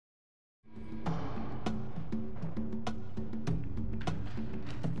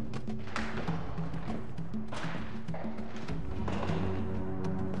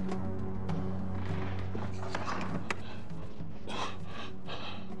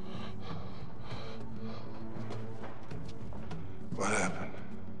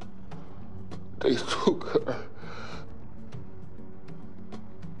They took her.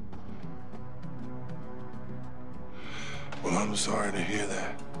 Well, I'm sorry to hear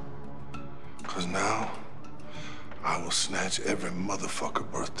that. Because now, I will snatch every motherfucker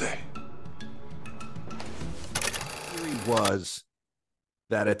birthday. Theory was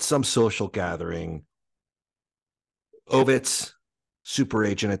that at some social gathering, Ovitz, super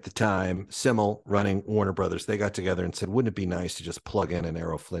agent at the time, Simmel running Warner Brothers, they got together and said, wouldn't it be nice to just plug in an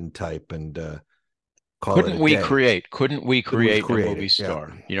Errol Flynn type and call it a day? Couldn't we create a movie it? star?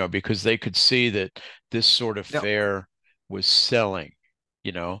 Yeah. You know, because they could see that this sort of Now, fare was selling,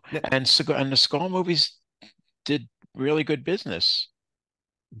 you know, and the Seagal movies did really good business.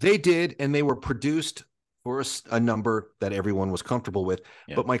 They did, and they were produced for a number that everyone was comfortable with.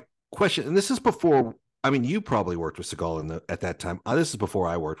 Yeah. But my question, and this is before, I mean, you probably worked with Seagal at that time. This is before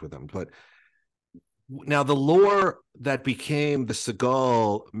I worked with him. But now the lore that became the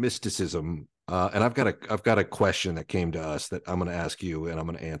Seagal mysticism, and I've got a question that came to us that I'm going to ask you, and I'm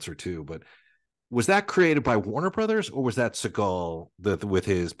going to answer too. But was that created by Warner Brothers, or was that Seagal with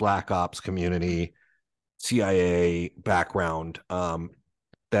his Black Ops community, CIA background?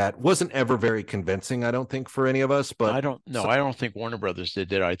 That wasn't ever very convincing, I don't think, for any of us. But I don't think Warner Brothers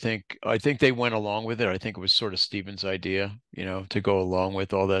did it. I think they went along with it. I think it was sort of Steven's idea, you know, to go along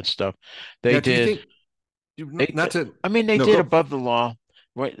with all that stuff. They did. They did Above the Law.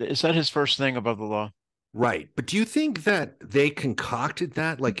 What is that his first thing, Above the Law? Right. But do you think that they concocted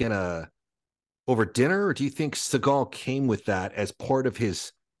that like over dinner, or do you think Seagal came with that as part of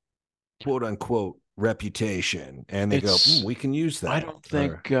his quote unquote reputation, and they we can use that? I don't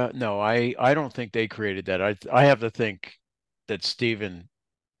think no, I don't think they created that. I have to think that Steven,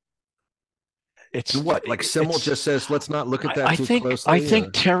 it's what, like Simmel just says, let's not look at that too closely. I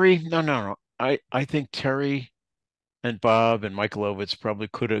think Terry, no. I think Terry and Bob and Michael Ovitz probably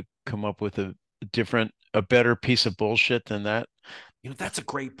could have come up with a better piece of bullshit than that. You know, that's a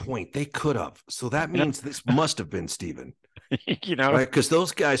great point. They could have. So that means this must have been Steven. You know, right? Because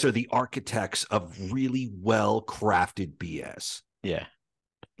those guys are the architects of really well crafted BS. Yeah.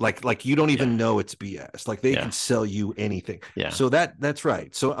 Like you don't even know it's BS. Like they can sell you anything. Yeah. So that's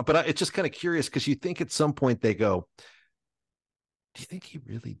right. So, but it's just kind of curious because you think at some point they go, do you think he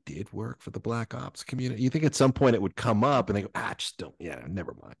really did work for the Black Ops community? You think at some point it would come up and they go, just don't. Yeah,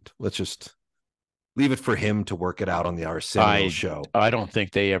 never mind. Let's just leave it for him to work it out on the Arsenio show. I don't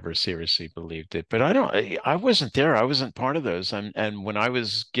think they ever seriously believed it, but I wasn't there. I wasn't part of those. And when I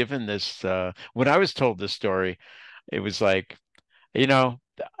was given this, when I was told this story, it was like, you know,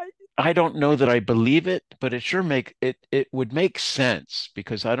 I don't know that I believe it, but it would make sense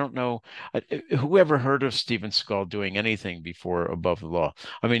because I don't know whoever heard of Steven Seagal doing anything before Above the Law.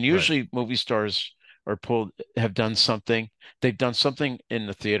 I mean, usually movie stars have done something. They've done something in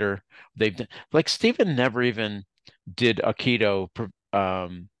the theater. Like Steven never even did Aikido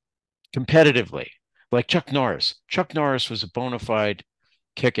competitively, like Chuck Norris. Chuck Norris was a bona fide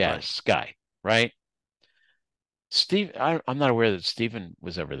kick-ass guy, right? Steve, I'm not aware that Steven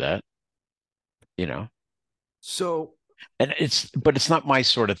was ever that, you know. So, but it's not my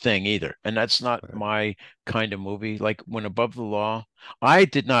sort of thing either, and that's not my kind of movie. Like when Above the Law, I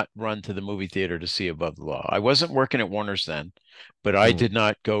did not run to the movie theater to see Above the Law. I wasn't working at Warner's then, but I did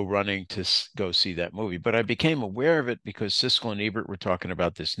not go running to go see that movie. But I became aware of it because Siskel and Ebert were talking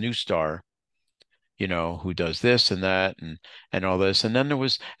about this new star, you know, who does this and that and all this. And then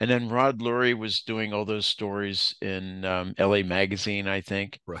Rod Lurie was doing all those stories in LA Magazine, I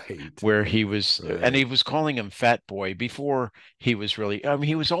think. Right. Where he was, and he was calling him Fat Boy before he was really, I mean,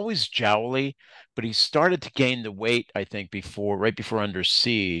 he was always jowly, but he started to gain the weight, I think, right before Under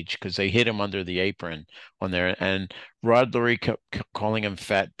Siege, because they hit him under the apron on there. And Rod Lurie kept calling him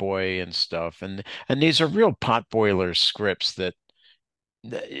Fat Boy and stuff. And these are real potboiler scripts that,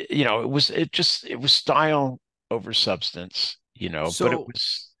 you know, it was style over substance, you know, but it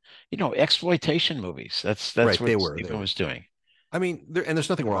was, you know, exploitation movies. That's right, what Steven was doing. I mean, there's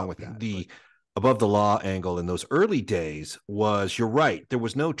nothing wrong with that. The Above the Law angle in those early days was, you're right, there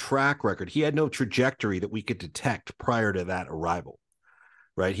was no track record. He had no trajectory that we could detect prior to that arrival,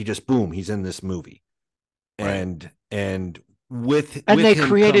 right? He just, boom, he's in this movie. Right. And they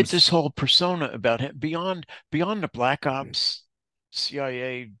created this whole persona about him beyond the Black Ops,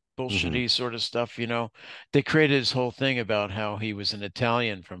 CIA bullshitty sort of stuff, you know. They created this whole thing about how he was an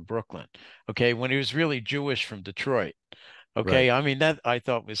Italian from Brooklyn, okay, when he was really Jewish from Detroit. Okay. Right. I mean, that I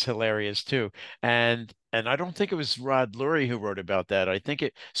thought was hilarious too. And I don't think it was Rod Lurie who wrote about that. I think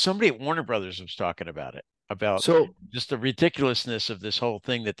somebody at Warner Brothers was talking about it. about So just the ridiculousness of this whole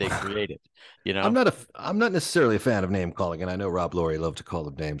thing that they created. You know, I'm not necessarily a fan of name calling, and I know Rob Laurie loved to call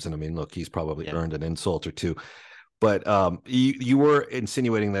them names, and I mean, look, he's probably earned an insult or two. But you were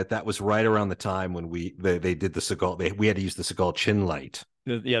insinuating that was right around the time when they did the Seagal. We had to use the Seagal chin light.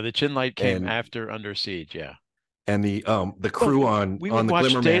 The chin light came after Under Siege. Yeah. And the crew on the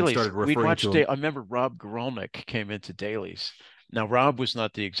Glimmer Man started referring to him. I remember Rob Gorelnik came into dailies. Now Rob was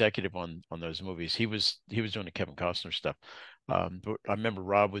not the executive on those movies. He was doing the Kevin Costner stuff. But I remember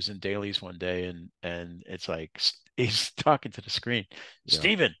Rob was in dailies one day, and it's like he's talking to the screen. Yeah.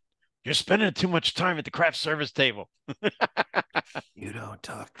 Steven, you're spending too much time at the craft service table. You don't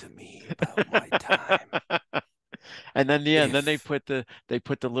talk to me about my time. And then then they put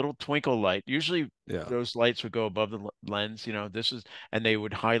the little twinkle light. Usually those lights would go above the lens, you know. And they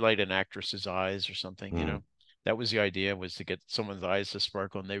would highlight an actress's eyes or something, you know. That was the idea, was to get someone's eyes to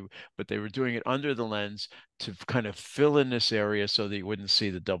sparkle, but they were doing it under the lens to kind of fill in this area so that you wouldn't see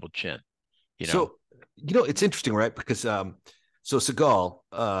the double chin. You know? So, you know, it's interesting, right? Because so Seagal,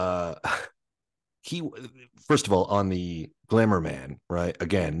 he, first of all, on the Glamour Man, right?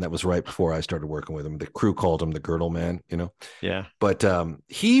 Again, that was right before I started working with him. The crew called him the Girdle Man, you know? Yeah. But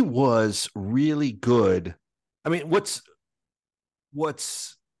he was really good. I mean, what's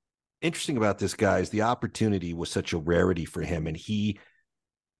interesting about this guy is the opportunity was such a rarity for him, and he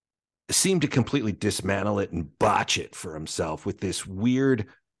seemed to completely dismantle it and botch it for himself with this weird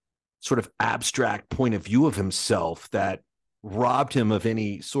sort of abstract point of view of himself that robbed him of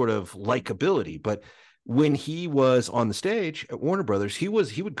any sort of likability. But when he was on the stage at Warner Brothers, he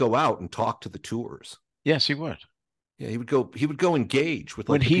would go out and talk to the tours. Yes, he would. Yeah, he would go engage with,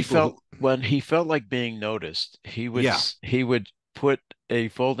 like, when he felt like being noticed, he would put a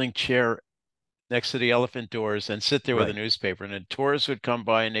folding chair next to the elephant doors and sit there with a newspaper, and then tourists would come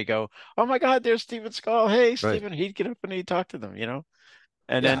by and they go, "Oh my God, there's Steven Seagal. Hey, Steven." He'd get up and he'd talk to them, you know.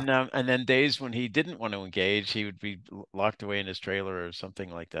 And then days when he didn't want to engage, he would be locked away in his trailer or something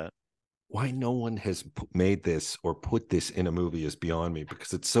like that. Why no one has made this or put this in a movie is beyond me,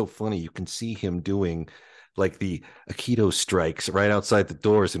 because it's so funny. You can see him doing like the Aikido strikes right outside the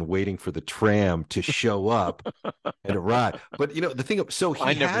doors and waiting for the tram to show up and arrive. But you know, the thing, so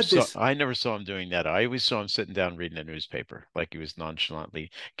I never saw him doing that. I always saw him sitting down reading a newspaper, like he was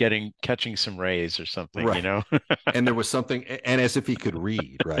nonchalantly catching some rays or something, you know. And there was something, and as if he could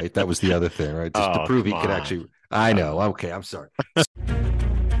read, right? That was the other thing, right? Just to prove he could actually. I know. Okay, I'm sorry.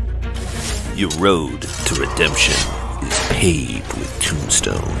 Your road to redemption is paved with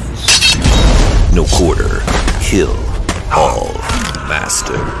tombstones. No quarter, kill all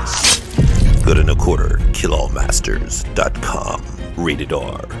masters. Go to noquarterkillallmasters.com. Rated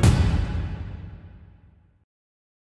R.